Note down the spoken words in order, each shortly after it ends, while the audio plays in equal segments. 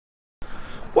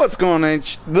What's going on,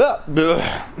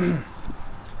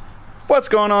 What's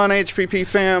going on, HPP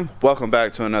fam? Welcome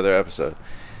back to another episode.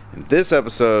 In this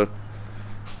episode,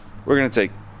 we're gonna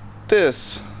take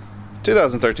this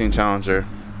 2013 Challenger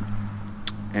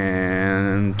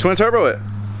and twin turbo it.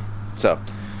 So,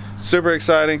 super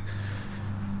exciting.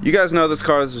 You guys know this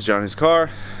car. This is Johnny's car.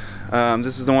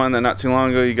 This is the one that not too long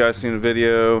ago you guys seen a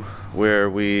video where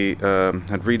we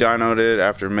had re-dynoed it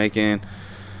after making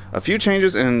a few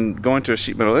changes and going to a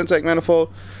sheet metal intake manifold.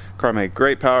 Car made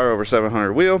great power over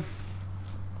 700 wheel,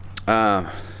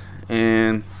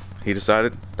 and he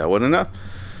decided that wasn't enough.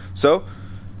 So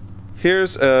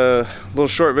here's a little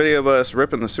short video of us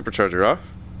ripping the supercharger off.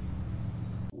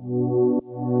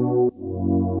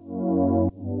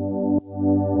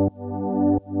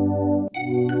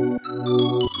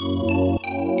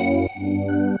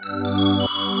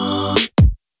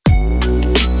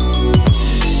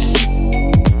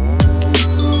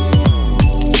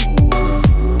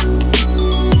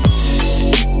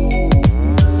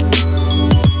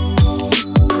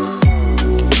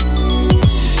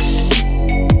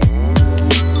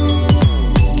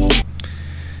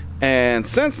 And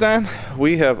since then,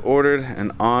 we have ordered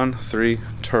an On3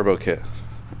 turbo kit.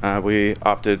 We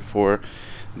opted for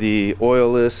the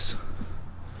oilless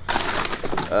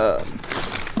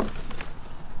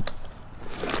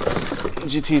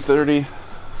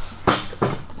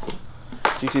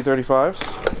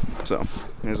GT35s. So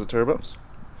here's the turbos.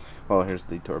 Well, here's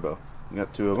the turbo. We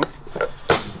got two of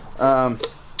them.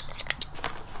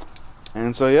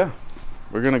 And so yeah,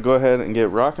 we're gonna go ahead and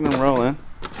get rocking and rolling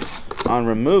on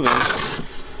removing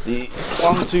the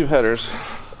long tube headers,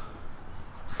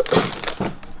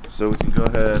 so we can go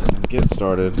ahead and get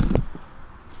started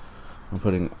on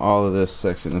putting all of this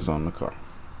sexiness on the car.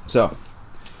 So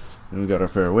we got our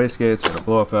pair of wastegates, got a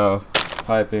blow-off valve,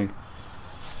 piping,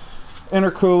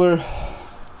 intercooler,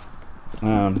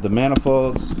 the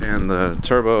manifolds and the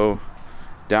turbo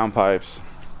downpipes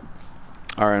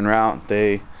are en route.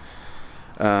 They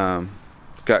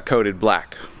got coated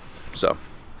black, so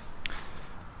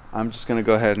I'm just gonna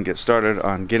go ahead and get started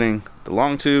on getting the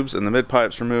long tubes and the mid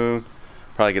pipes removed.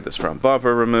 Probably get this front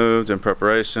bumper removed in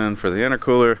preparation for the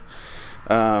intercooler,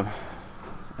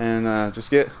 and just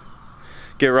get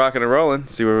rocking and rolling,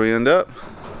 see where we end up.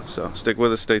 So stick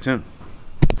with us, stay tuned.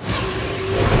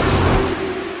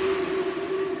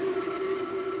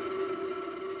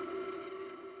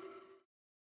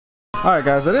 Alright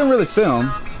guys, I didn't really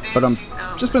film, but I'm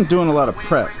just been doing a lot of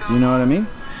prep, you know what I mean?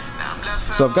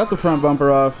 So I've got the front bumper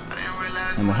off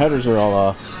and the headers are all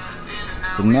off.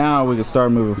 So now we can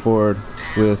start moving forward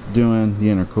with doing the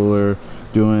intercooler,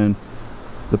 doing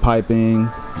the piping,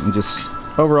 and just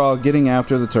overall getting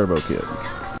after the turbo kit.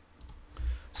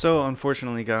 So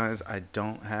unfortunately guys, I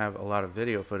don't have a lot of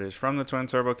video footage from the twin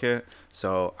turbo kit,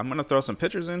 so I'm gonna throw some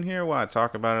pictures in here while I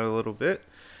talk about it a little bit.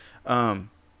 The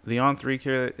On3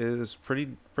 kit is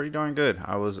pretty darn good.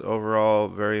 I was overall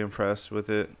very impressed with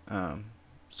it.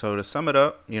 So to sum it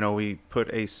up, you know, we put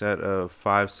a set of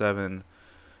 5.7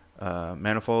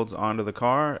 manifolds onto the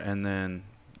car, and then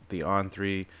the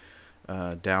On3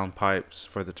 down pipes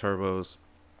for the turbos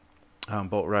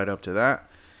bolt right up to that,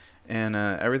 and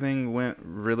everything went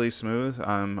really smooth.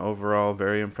 I'm overall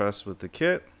very impressed with the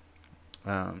kit.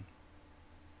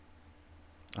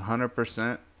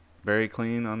 100% very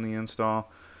clean on the install.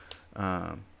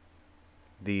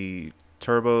 The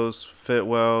turbos fit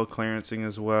well, clearancing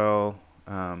as well.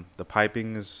 The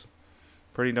piping is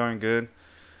pretty darn good.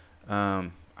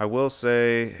 I will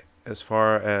say, as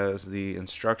far as the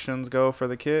instructions go for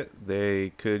the kit,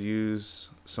 they could use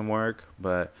some work,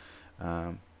 but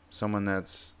someone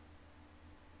that's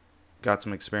got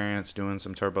some experience doing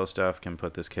some turbo stuff can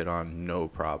put this kit on no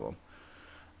problem.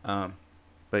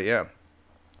 But yeah,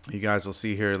 you guys will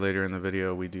see here later in the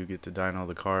video, we do get to dyno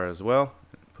the car as well.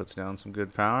 It puts down some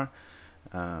good power.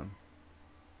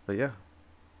 But yeah,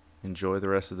 enjoy the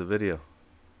rest of the video.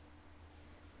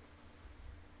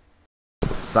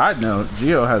 Side note,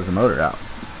 Gio has the motor out.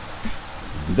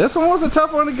 This one was a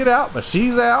tough one to get out, but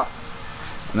she's out.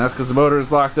 And that's because the motor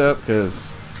is locked up because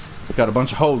it's got a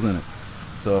bunch of holes in it.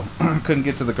 So couldn't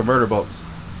get to the converter bolts.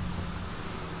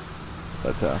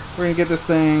 But we're going to get this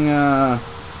thing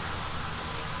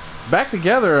back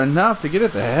together enough to get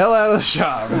it the hell out of the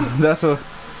shop. That's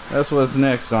what's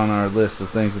next on our list of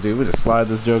things to do. We just slide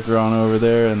this joker on over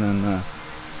there, and then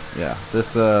yeah,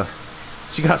 this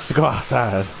she got to go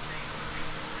outside.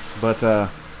 But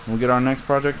we'll get our next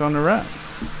project on the rack.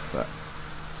 But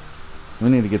we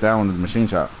need to get that one to the machine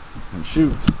shop and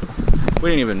shoot. We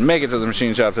didn't even make it to the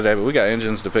machine shop today, but we got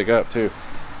engines to pick up too.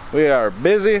 We are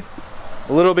busy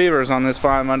little beavers on this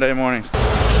fine Monday morning.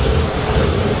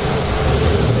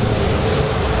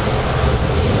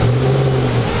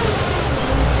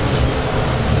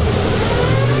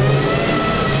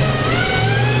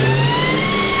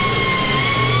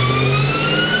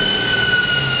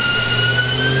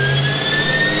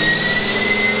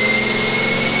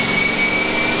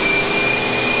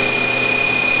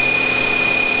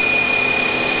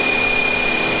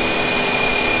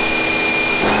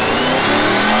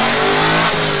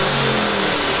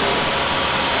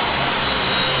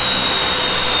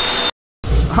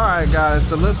 Alright guys,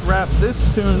 so let's wrap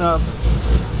this tune up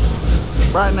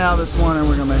right now this morning.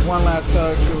 We're going to make one last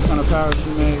tug, see what kind of power she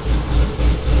makes.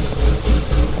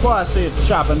 Before I see it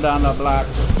chopping down the block.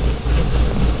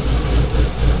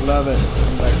 Love it.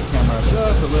 Bring back the camera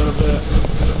just a little bit.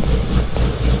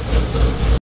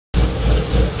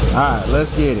 Alright,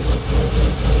 let's get it.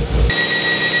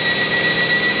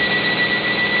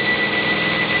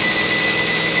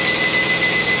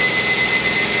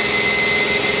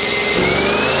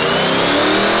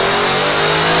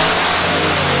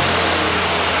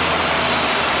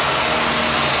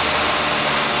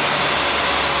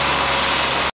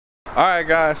 Alright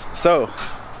guys, so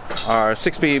our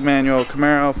 6-speed manual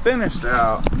Camaro finished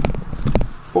out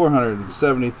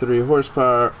 473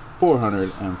 horsepower,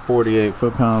 448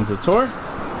 foot-pounds of torque.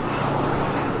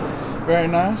 Very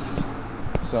nice.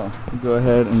 So go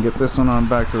ahead and get this one on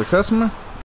back to the customer.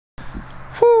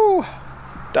 Whew!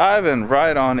 Diving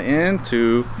right on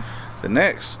into the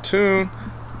next tune.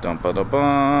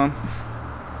 Dum-ba-da-bum.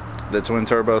 The twin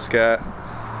turbo scat.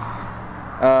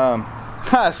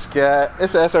 Scat.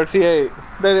 It's SRT8.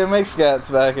 They didn't make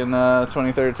scats back in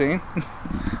 2013.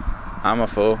 I'm a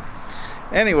fool.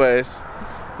 Anyways,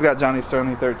 we got Johnny's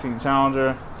 2013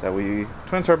 Challenger that we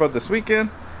twin turboed this weekend.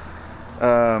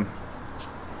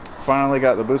 Finally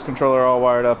got the boost controller all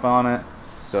wired up on it,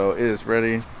 so it is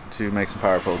ready to make some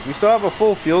power pulls. We still have a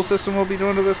full fuel system we'll be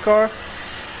doing to this car,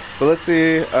 but let's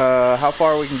see how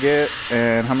far we can get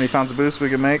and how many pounds of boost we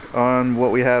can make on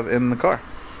what we have in the car.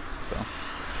 So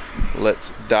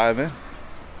let's dive in.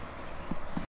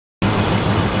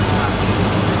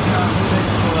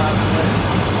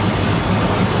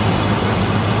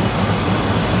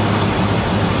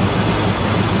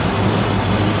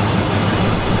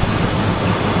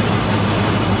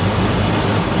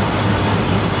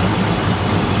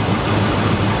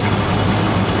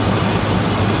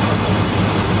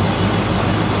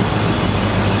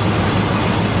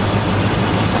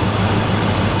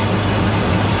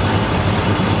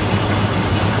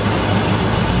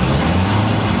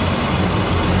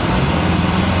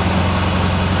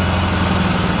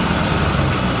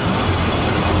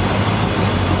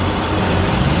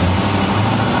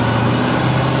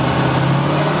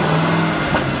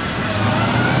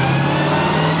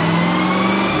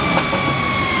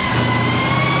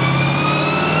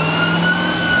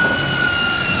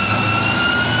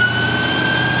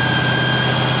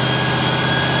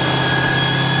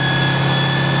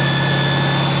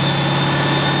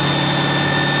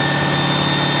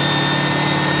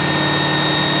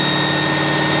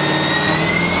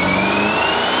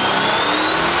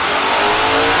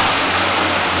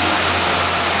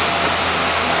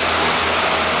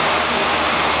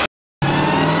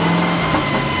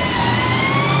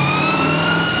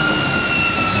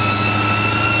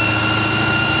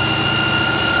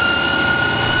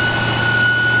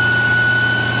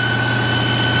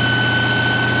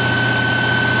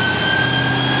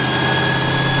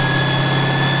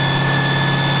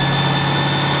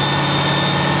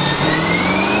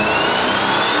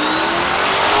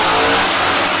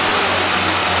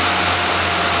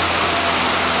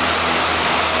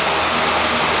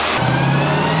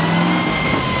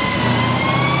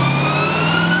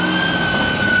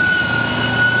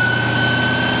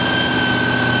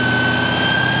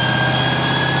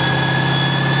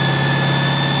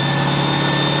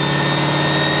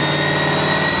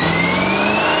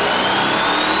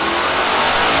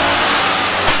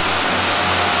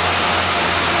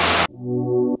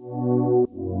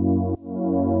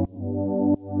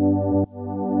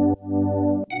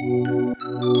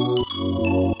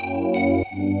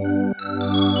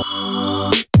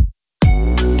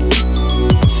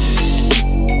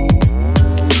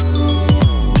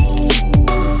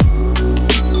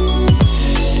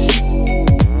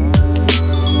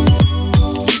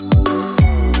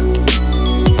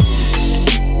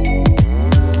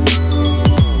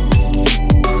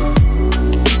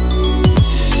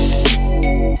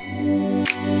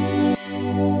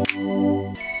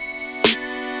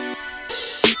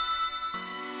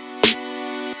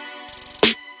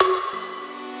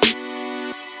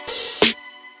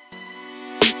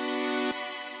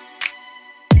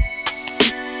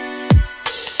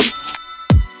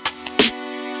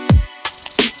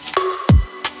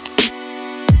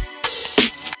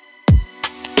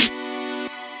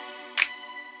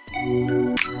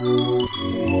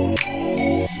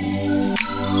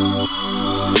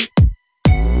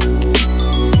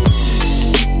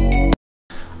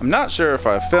 not sure if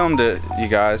I filmed it, you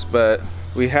guys, but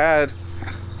we had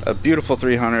a beautiful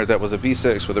 300 that was a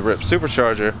V6 with a ripped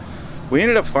supercharger. We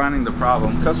ended up finding the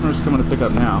problem. Customer's coming to pick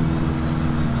up now.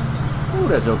 Ooh,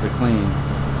 that joker clean.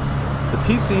 The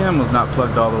PCM was not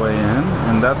plugged all the way in,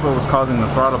 and that's what was causing the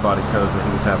throttle body codes that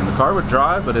he was having. The car would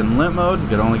drive, but in limp mode, he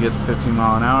could only get to 15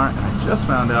 miles an hour, and I just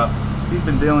found out he's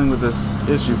been dealing with this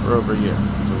issue for over a year.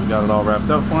 So we got it all wrapped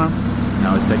up for him.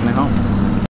 Now he's taking it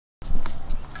home.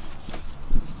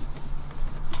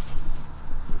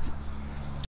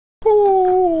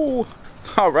 Ooh.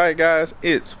 All right, guys,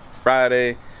 it's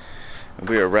Friday, and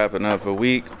we are wrapping up a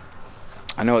week.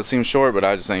 I know it seems short, but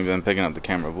I just ain't been picking up the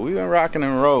camera, but we've been rocking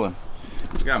and rolling.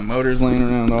 We got motors laying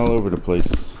around all over the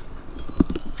place.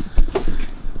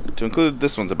 To include,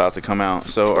 this one's about to come out.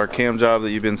 So our cam job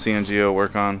that you've been seeing Gio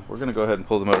work on, we're gonna go ahead and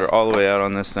pull the motor all the way out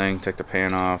on this thing, take the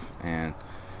pan off, and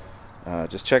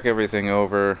just check everything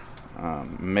over,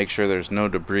 make sure there's no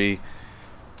debris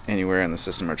anywhere in the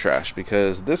system or trash,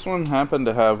 because this one happened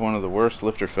to have one of the worst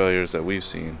lifter failures that we've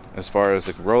seen. As far as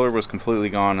the roller was completely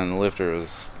gone and the lifter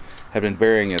had been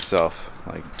burying itself,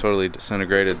 like totally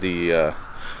disintegrated the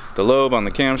lobe on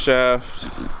the camshaft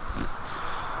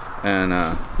and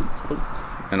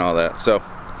all that. So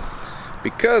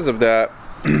because of that,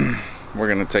 we're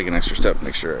gonna take an extra step,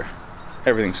 make sure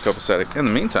everything's copacetic. In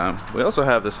the meantime, we also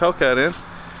have this Hellcat in,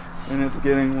 and it's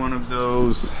getting one of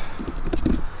those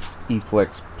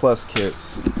E-Flex Plus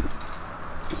kits.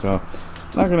 So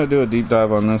I'm not gonna do a deep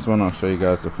dive on this one. I'll show you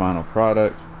guys the final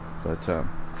product, but I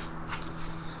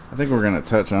think we're gonna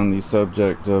touch on the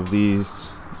subject of these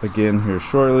again here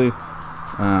shortly,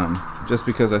 just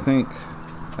because I think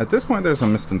at this point there's a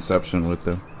misconception with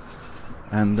them.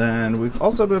 And then we've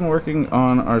also been working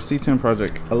on our C10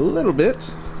 project a little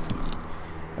bit.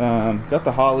 Got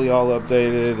the Holly all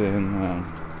updated, and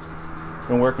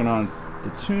been working on the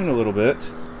tune a little bit,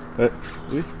 but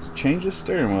we changed the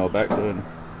steering wheel back to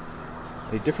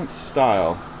a different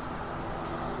style.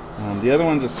 The other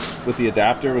one, just with the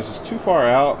adapter, was just too far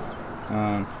out.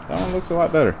 That one looks a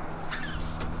lot better.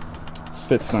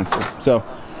 Fits nicely. So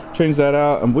change that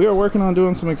out, and we are working on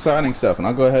doing some exciting stuff, and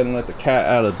I'll go ahead and let the cat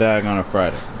out of the bag on a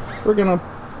Friday. We're gonna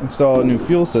install a new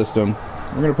fuel system.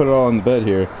 We're gonna put it all in the bed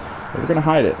here, but we're gonna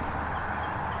hide it.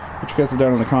 Put you guys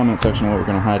down in the comment section what we're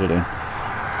gonna hide it in.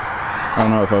 I don't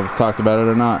know if I've talked about it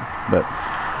or not, but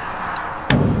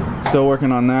still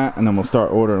working on that, and then we'll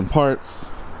start ordering parts.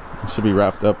 It should be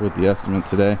wrapped up with the estimate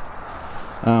today.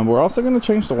 We're also going to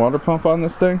change the water pump on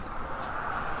this thing,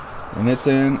 and it's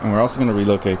in, and we're also going to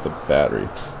relocate the battery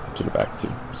to the back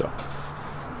too. So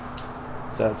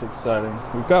that's exciting.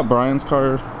 We've got Brian's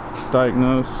car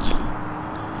diagnosed,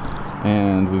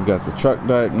 and we've got the truck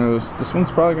diagnosed. This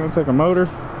one's probably going to take a motor.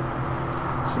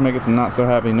 She's making some not so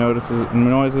happy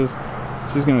noises.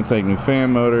 She's going to take new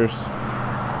fan motors.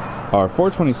 Our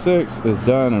 426 is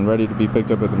done and ready to be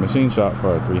picked up at the machine shop for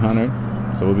our 300,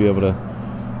 so we'll be able to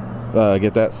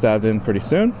get that stabbed in pretty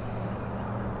soon.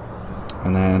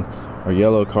 And then our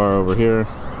yellow car over here,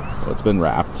 well, it's been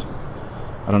wrapped.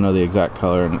 I don't know the exact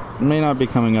color, and it may not be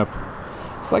coming up.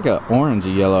 It's like a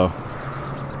orangey yellow.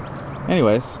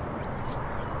 Anyways,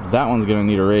 that one's gonna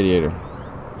need a radiator.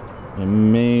 It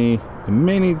may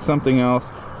need something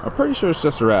else. I'm pretty sure it's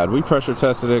just a rad. We pressure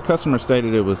tested it. Customer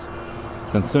stated it was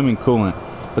consuming coolant,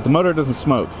 but the motor doesn't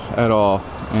smoke at all,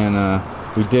 and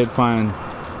we did find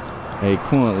a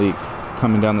coolant leak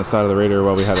coming down the side of the radiator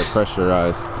while we had it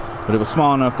pressurized, but it was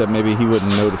small enough that maybe he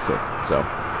wouldn't notice it. So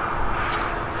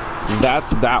that's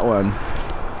that one.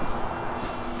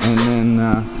 And then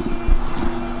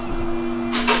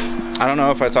I don't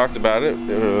know if I talked about it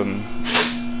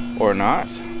or not,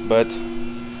 but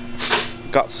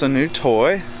got some new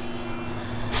toy.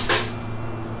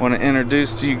 Want to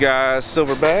introduce to you guys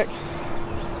Silverback.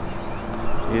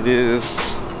 It is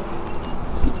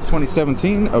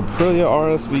 2017 Aprilia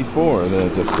RSV4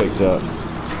 that I just picked up.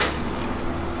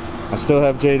 I still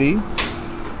have JD,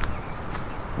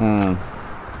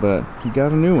 but he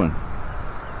got a new one.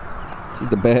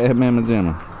 She's a bad mama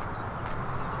jamma.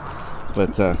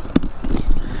 But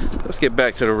let's get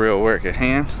back to the real work at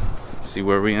hand. See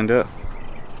where we end up.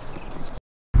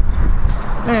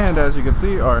 And as you can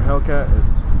see, our Hellcat is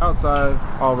outside,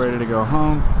 all ready to go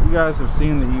home. You guys have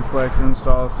seen the E-Flex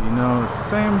install, so you know it's the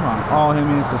same on all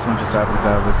Hemis. This one just happens to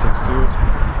have a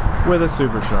 6.2 with a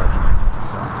supercharger.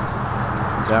 So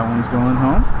that one's going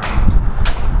home.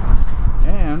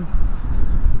 And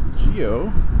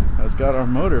Gio has got our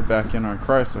motor back in our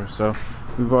Chrysler. So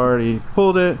we've already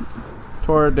pulled it,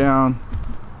 tore it down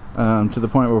to the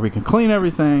point where we can clean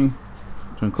everything,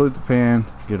 to include the pan,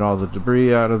 get all the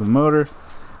debris out of the motor,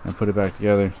 and put it back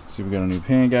together. See, we got a new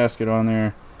pan gasket on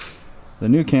there. the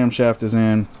new camshaft is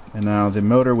in, and now the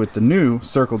motor with the new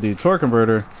Circle D torque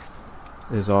converter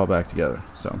is all back together.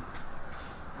 So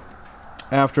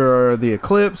after the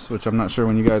eclipse, which I'm not sure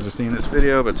when you guys are seeing this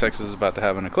video, but Texas is about to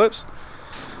have an eclipse,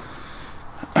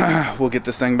 we'll get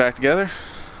this thing back together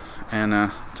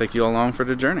and take you along for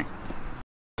the journey.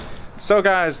 So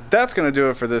guys, that's gonna do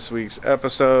it for this week's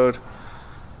episode.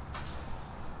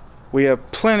 We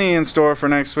have plenty in store for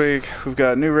next week. We've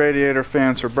got new radiator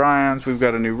fans for Brian's. We've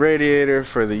got a new radiator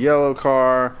for the yellow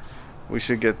car. We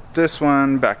should get this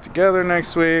one back together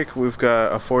next week. We've got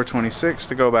a 426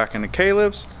 to go back into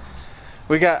Caleb's.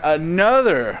 We got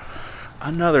another,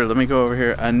 let me go over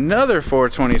here, another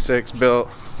 426 built.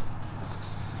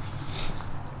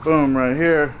 Boom, right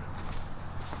here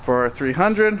for our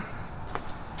 300.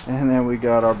 And then we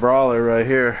got our brawler right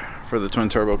here for the twin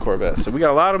turbo Corvette. So we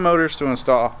got a lot of motors to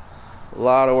install. A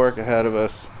lot of work ahead of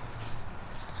us.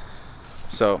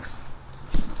 So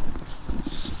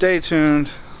stay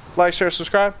tuned. Like, share,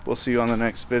 subscribe. We'll see you on the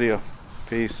next video.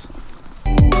 Peace.